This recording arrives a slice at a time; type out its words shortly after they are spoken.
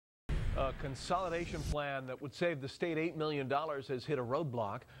A consolidation plan that would save the state $8 million has hit a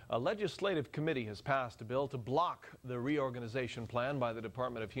roadblock. A legislative committee has passed a bill to block the reorganization plan by the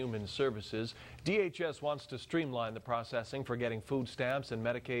Department of Human Services. DHS wants to streamline the processing for getting food stamps and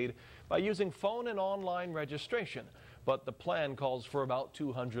Medicaid by using phone and online registration. But the plan calls for about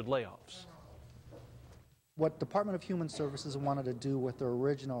 200 layoffs. What Department of Human Services wanted to do with their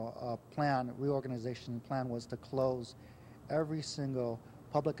original reorganization plan, was to close every single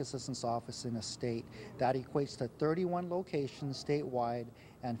public assistance office in a state. That equates to 31 locations statewide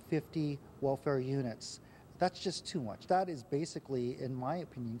and 50 welfare units. That's just too much. That is basically, in my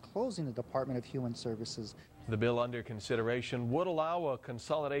opinion, closing the Department of Human Services. The bill under consideration would allow a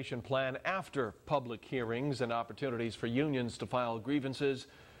consolidation plan after public hearings and opportunities for unions to file grievances.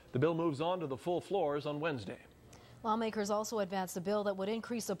 The bill moves on to the full floors on Wednesday. Lawmakers also advanced a bill that would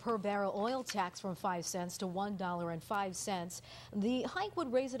increase the per-barrel oil tax from 5 cents to $1.05. The hike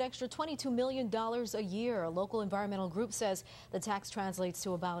would raise an extra $22 million a year. A local environmental group says the tax translates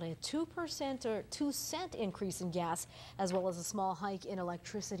to about a 2% or 2-cent increase in gas, as well as a small hike in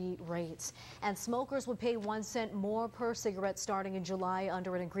electricity rates. And smokers would pay 1 cent more per cigarette starting in July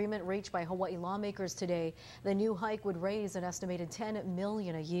under an agreement reached by Hawaii lawmakers today. The new hike would raise an estimated $10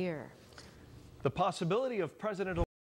 million a year. The possibility of President